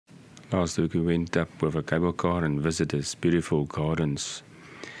Last week we went up with a cable car and visited these beautiful gardens.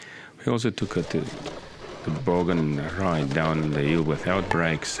 We also took the bargain ride down the hill without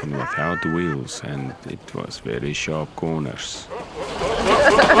brakes and without wheels, and it was very sharp corners.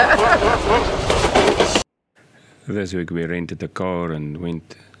 This week we rented a car and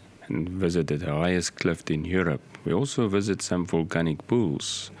went and visited the highest cliff in Europe. We also visited some volcanic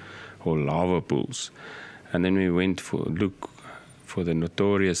pools or lava pools, and then we went for look for the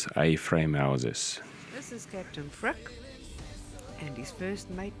notorious A-frame houses. This is Captain Frick and his first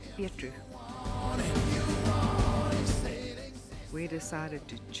mate Pietru. We decided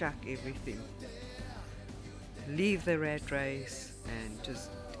to chuck everything, leave the rat race and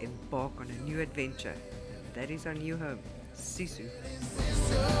just embark on a new adventure. And that is our new home, Sisu.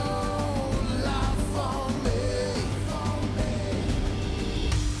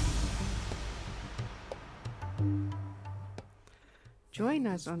 Join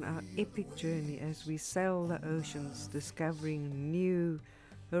us on our epic journey as we sail the oceans, discovering new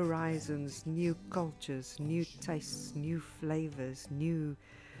horizons, new cultures, new tastes, new flavors, new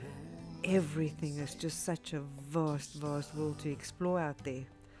everything. It's just such a vast, vast world to explore out there.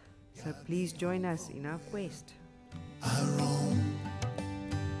 So please join us in our quest.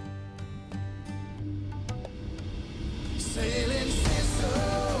 Sailing Sisu,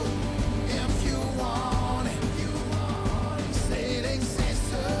 if you want it. Sailing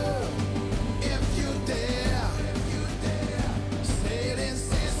Sisu, if you dare. Sailing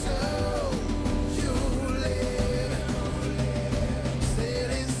Sisu, you live.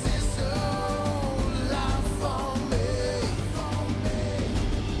 Sailing Sisu, life for me.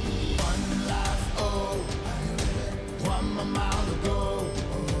 One life, oh, one more mile to go.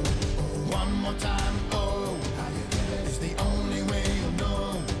 One more time, oh, it's the only way you'll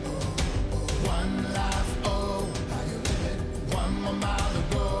know. One life, oh, one more mile to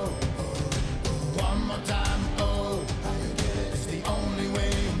go. One more time, oh, it's the only way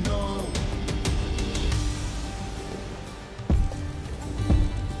you'll know.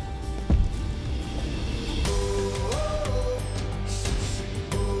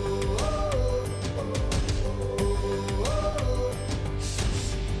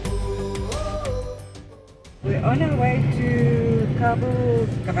 We're on our way to Cabo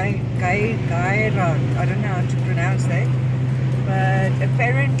Girao. I don't know how to pronounce that, but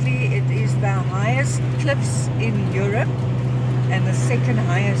apparently it is the highest cliffs in Europe and the second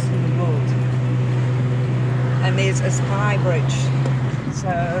highest in the world. And there's a sky bridge,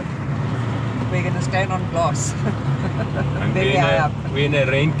 so we're going to stand on glass. Very high up. We're in a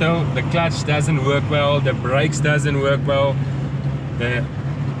rental. The clutch doesn't work well. The brakes doesn't work well.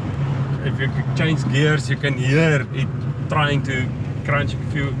 If you change gears, you can hear it trying to crunch a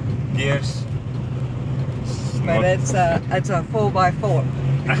few gears. But it's a 4x4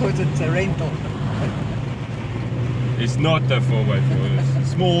 because it's a rental. It's not a 4x4. It's a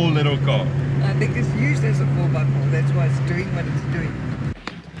small little car. I think it's used as a 4x4. That's why it's doing what it's doing.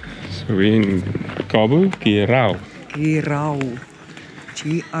 So we're in Cabo Girao. Girao.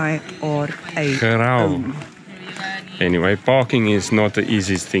 Girao. Girao. Anyway, parking is not the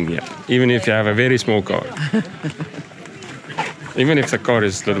easiest thing here, even if you have a very small car. Even if the car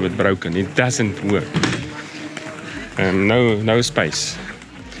is a little bit broken, it doesn't work. No space.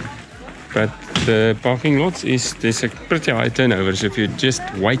 But the parking lots there's a pretty high turnover, so if you just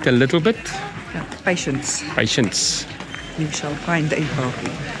wait a little bit. Yeah, patience. Patience. You shall find a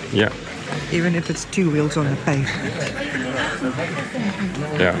parking. Yeah. Even if it's two wheels on the pavement.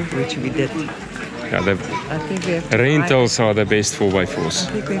 Yeah. Which we did. Yeah, I think we have to rentals are the best 4x4s.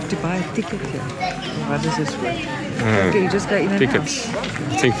 I think we have to buy a ticket here. What does this work? Okay, you just go in and tickets. out.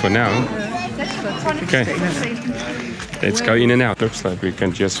 I think for now. Okay. Let's go in and out. Looks like we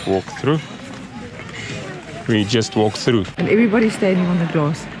can just walk through. We just walk through. And everybody's standing on the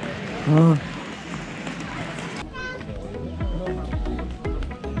glass. Oh.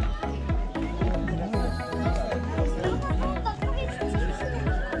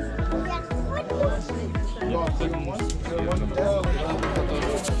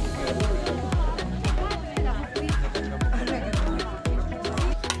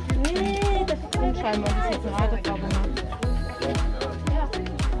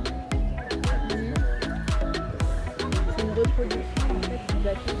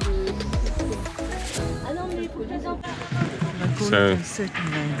 So,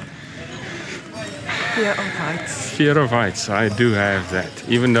 fear of heights. Fear of heights, I do have that.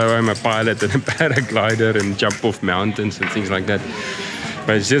 Even though I'm a pilot and a paraglider and jump off mountains and things like that.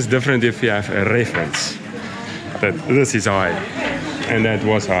 But it's just different if you have a reference. That this is high and that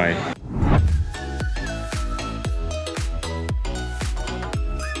was high.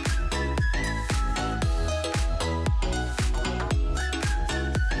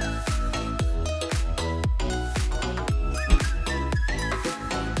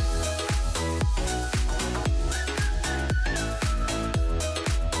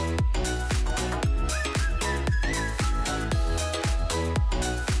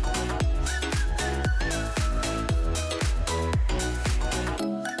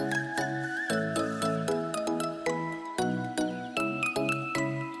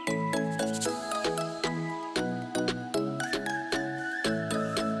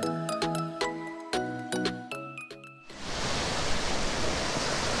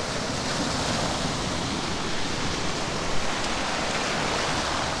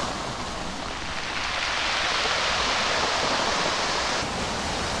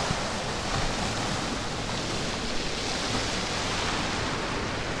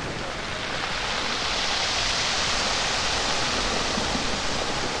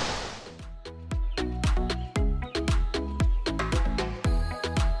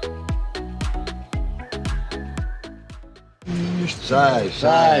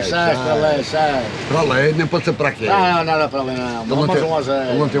 Sai, sai. Para ler, nem pode ser para aqui. Não, nada para ler, não. Não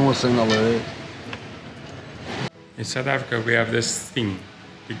tem uma cena a ler. In South Africa we have this thing.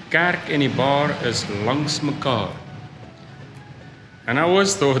 Die kerk en die bar is langs mekaar. And I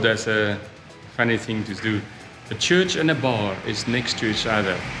always thought that's a funny thing to do. A church and a bar is next to each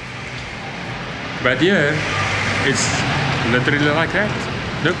other. But here, it's literally like that.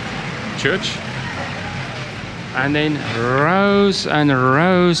 Look, church. And then rows and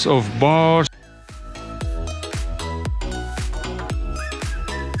rows of bars.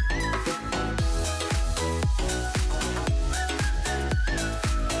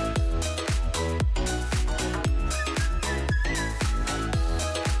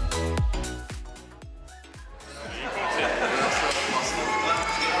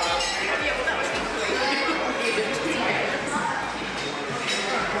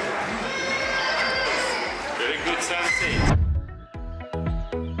 Very good sunset.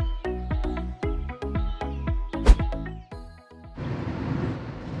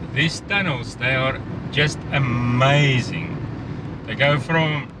 These tunnels, they are just amazing. They go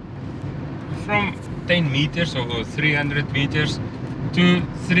from 10 meters or 300 meters to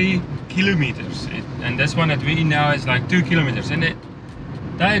 3 kilometers. And this one that we're in now is like 2 kilometers. And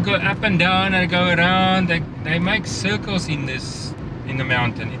they go up and down and go around. They make circles in the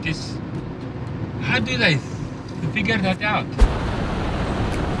mountain. It is. How do they figure that out?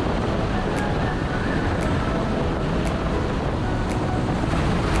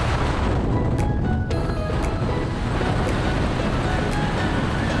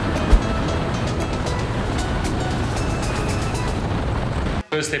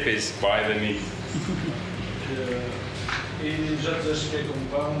 First step is buy the meat. E já te cheguei com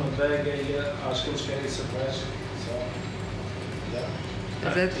pão, manteiga e acho que eles querem cerveja. Só.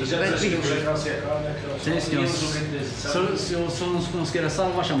 E já te cheguei com a calça e a carne. Sim, senhor. Se eu não se conseguir a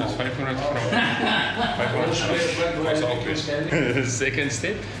sala, vai chamar. Second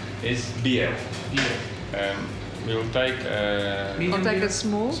step is beer. We'll take I'll take a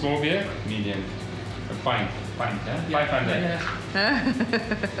small. small beer, medium, a pint. Yeah? 500.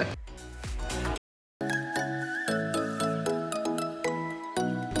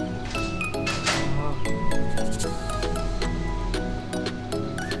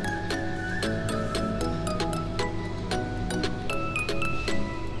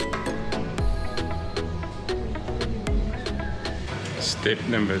 Step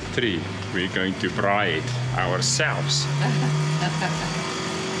number 3, we're going to braai it ourselves.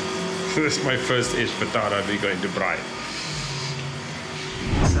 This is my first ish patata we're going to braai.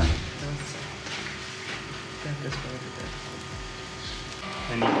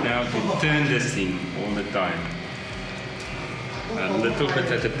 I need now to turn this thing all the time. A little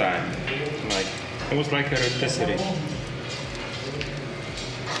bit at a time. Like almost like a rotisserie.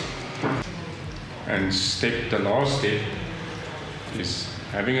 And the last step is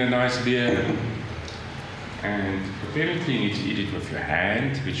having a nice beer, and apparently you need to eat it with your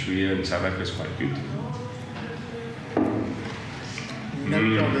hand, which we in South Africa is quite good. No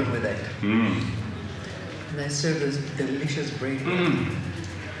problem with that. And they serve this delicious bread.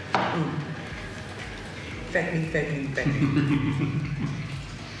 Fattening.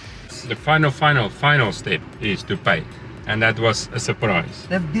 The final step is to pay, and that was a surprise.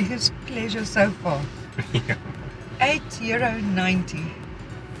 The biggest pleasure so far. Yeah. €8.90.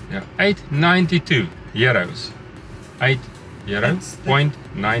 Yeah, 8.92 euros. 8 euros, point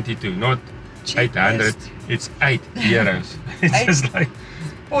 92, not 800. It's 8 euros. It's just like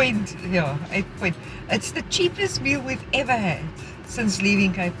 8 point. It's the cheapest meal we've ever had since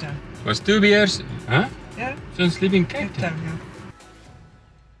leaving Cape Town. it was 2 beers, huh? Yeah, Since leaving Cape Town. yeah.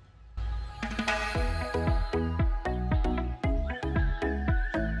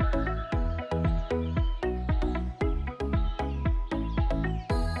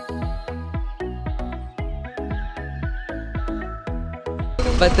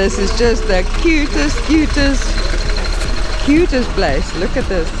 But this is just the cutest place. Look at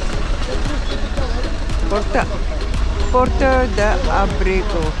this. Porta. Porto de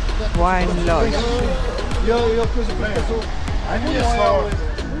Abrego Wine Lodge.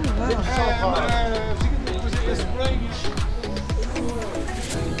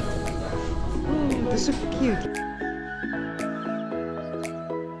 This is so cute.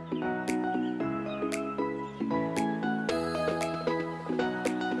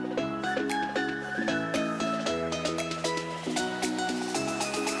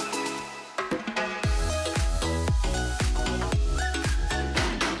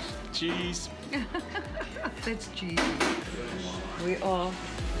 Cheese. That's cheesy. We are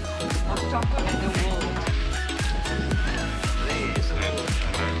on top of the world.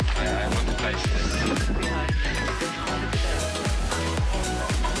 I want to taste this.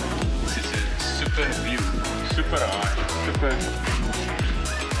 This is a super view, super high, super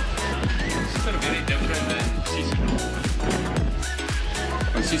very different than Sisu.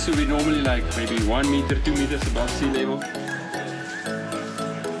 On Sisu we normally like maybe 1 meter, 2 meters above sea level.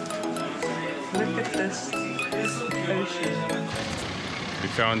 Look at this ocean. We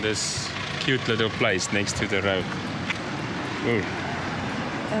found this cute little place next to the road. Ooh.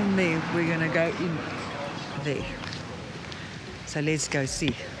 And then we're gonna go in there. So let's go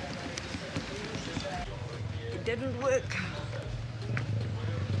see. It didn't work.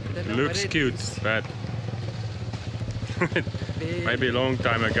 Don't know Looks what it cute, is. but maybe a long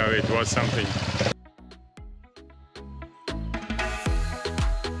time ago it was something.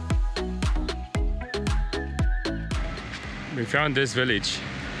 We found this village.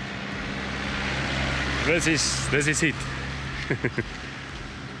 This is it.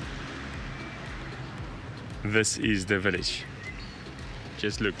 This is the village.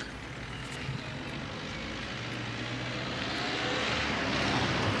 Just look.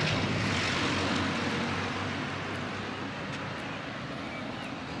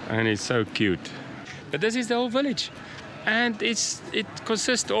 And it's so cute. But this is the whole village. And it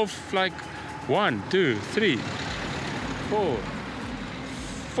consists of like 1, 2, 3,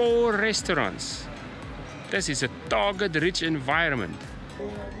 4 restaurants. This is a target-rich environment.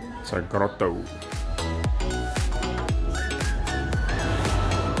 It's a grotto.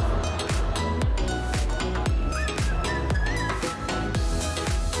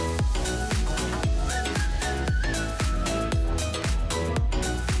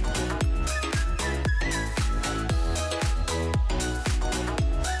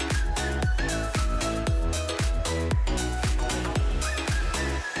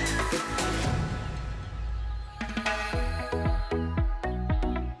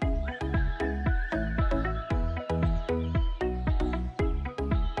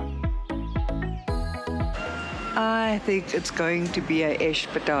 I think it's going to be a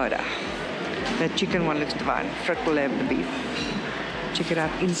espetada. The chicken one looks divine. Frikkel and the beef. Check it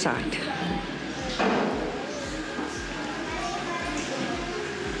out inside.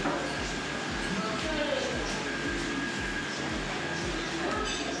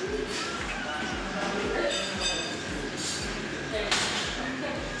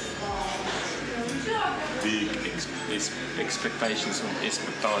 Big expectations on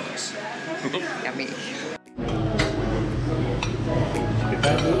espetadas. Yummy.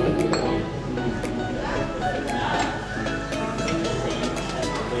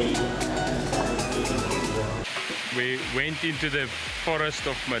 We went into the forest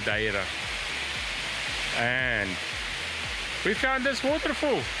of Madeira and we found this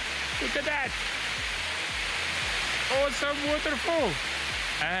waterfall. Look at that! Awesome waterfall!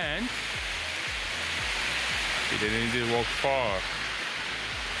 And we didn't need to walk far.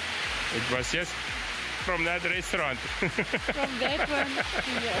 It was just from that restaurant. From that one to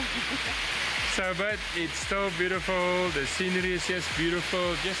here. So, but it's still beautiful. The scenery is just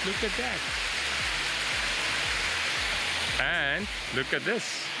beautiful. Just look at that. And look at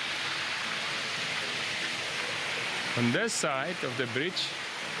this. On this side of the bridge,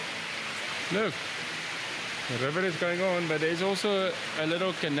 look, the river is going on, but there's also a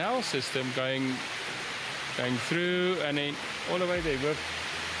little canal system going through, and then all the way there with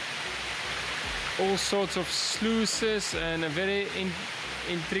all sorts of sluices and a very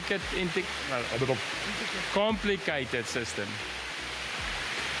intricate, complicated system.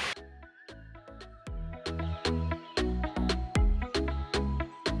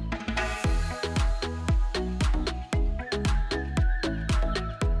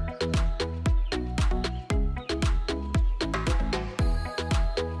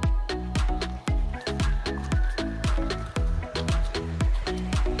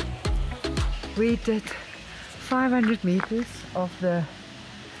 We did 500 meters of the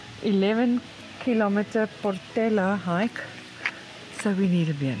 11-kilometer Portela hike, so we need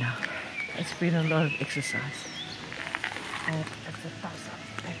a beer now. It's been a lot of exercise. It's a toss-up.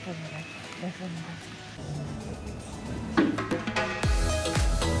 That one.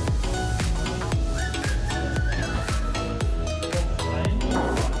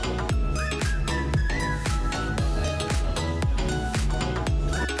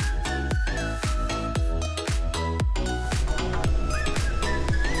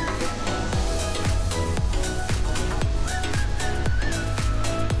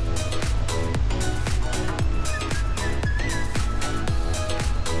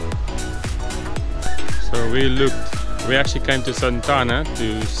 So we actually came to Santana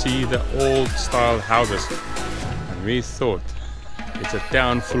to see the old style houses. And we thought it's a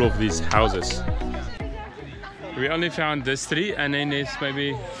town full of these houses. We only found this three, and then there's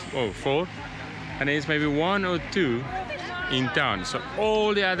maybe four, and there's maybe one or two in town. So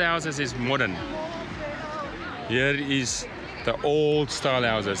all the other houses is modern. Here is the old style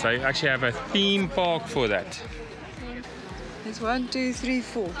houses. They actually have a theme park for that. There's 1, 2, 3,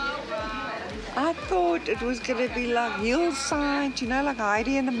 4. I thought it was going to be like hillside, you know, like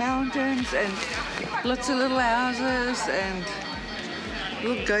Heidi in the mountains, and lots of little houses and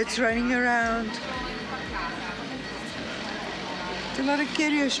little goats running around. It's a lot of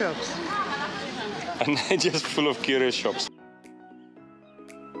curio shops. And they're just full of curio shops.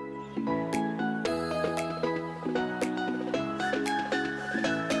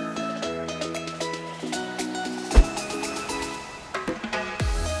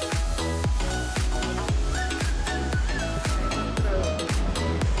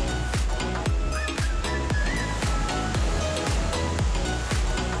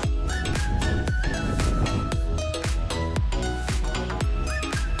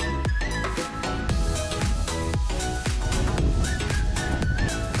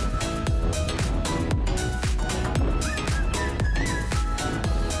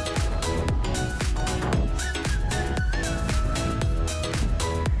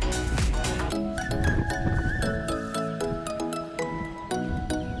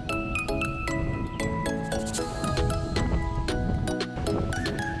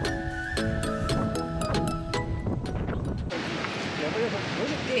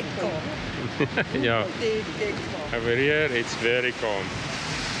 Yeah, over here it's very calm.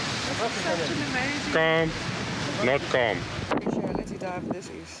 Such an amazing... Calm, not calm. Shallow dive this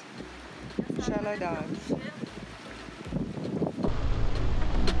is. Shallow dive.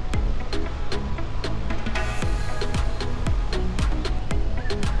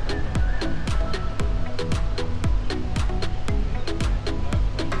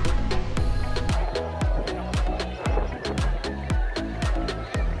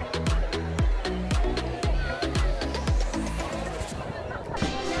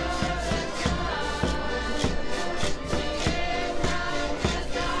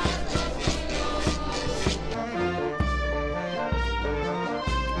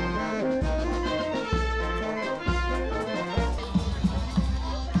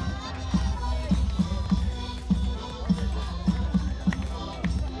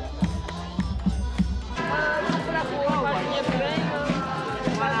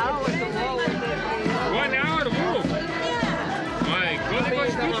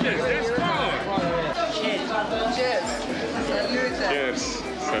 Cheers.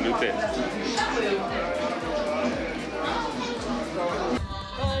 Salute.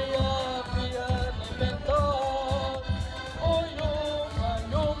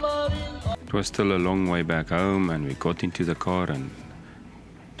 It was still a long way back home, and we got into the car and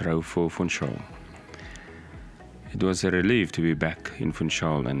drove for Funchal. It was a relief to be back in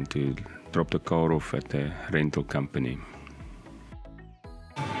Funchal and to drop the car off at the rental company.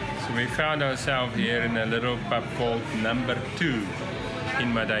 So we found ourselves here in a little pub called Number 2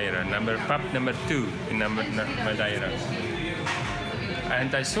 in Madeira. Pub number 2 in Madeira.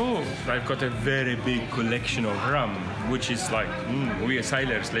 And I saw they've got a very big collection of rum, which is like, we are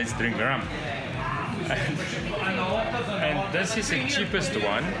sailors, let's drink rum. And this is the cheapest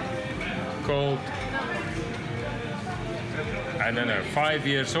one, called, I don't know, 5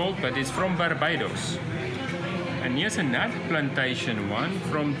 years old, but it's from Barbados. And here's another plantation one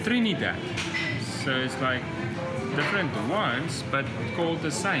from Trinidad. So it's like different ones, but called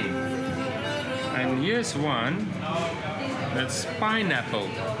the same. And here's one that's pineapple.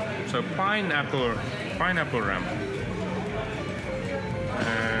 So pineapple rum.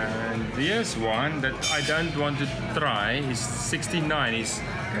 And here's one that I don't want to try. It's 69. It's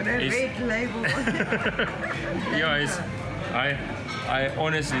red label. Yeah, I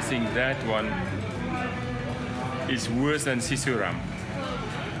honestly think that one is worse than Sisu rum.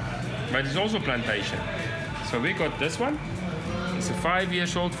 But it's also plantation. So we got this one. It's a 5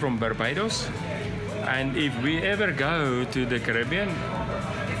 years old from Barbados. And if we ever go to the Caribbean,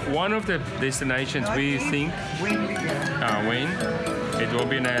 one of the destinations we think when we go. when it will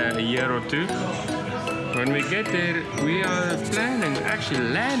be in a year or two. When we get there, we are planning actually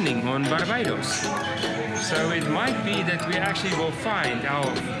landing on Barbados. So it might be that we actually will find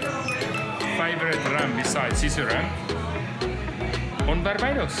our favorite rum besides Sisu rum on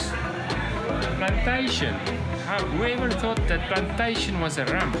Barbados. Plantation. Whoever thought that plantation was a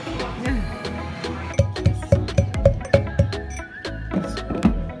rum?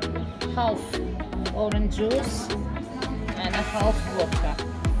 Half orange juice and a half vodka.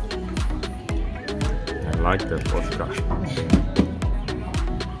 I like the vodka.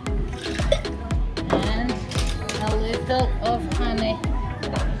 And a little of honey.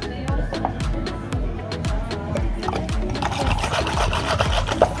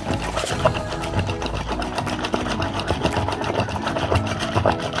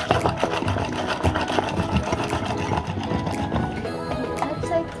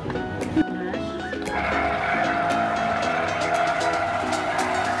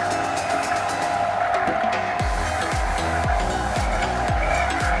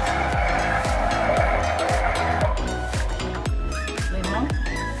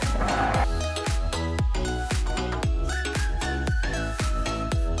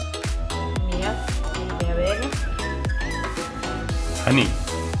 Honey.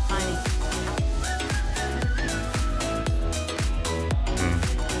 Honey.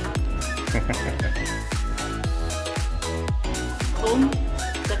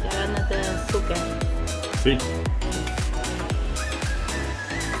 Sekarang ada sugar. Sweet.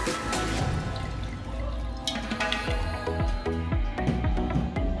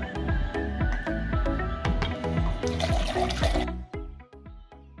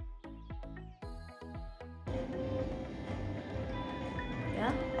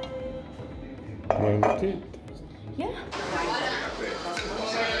 Yeah. Yeah.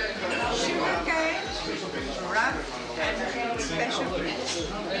 Sugarcane, rum, and special drinks.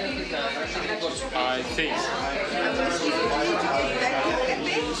 I think.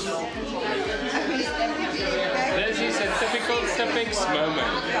 This is a typical Tipix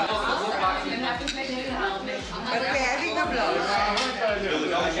moment. But we're having a blast.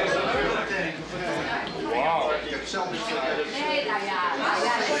 Wow.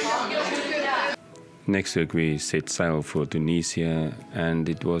 Next week we set sail for Tunisia, and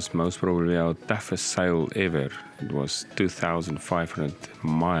it was most probably our toughest sail ever. It was 2,500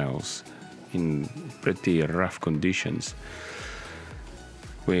 miles in pretty rough conditions,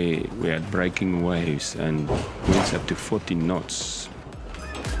 where we had breaking waves and winds up to 40 knots.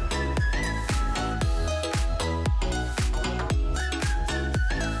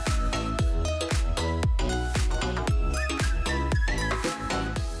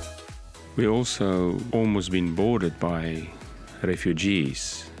 We also almost been boarded by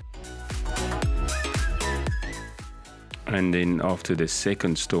refugees. And then after the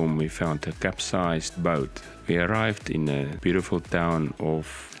second storm, we found a capsized boat. We arrived in a beautiful town of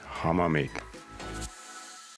Hammamet.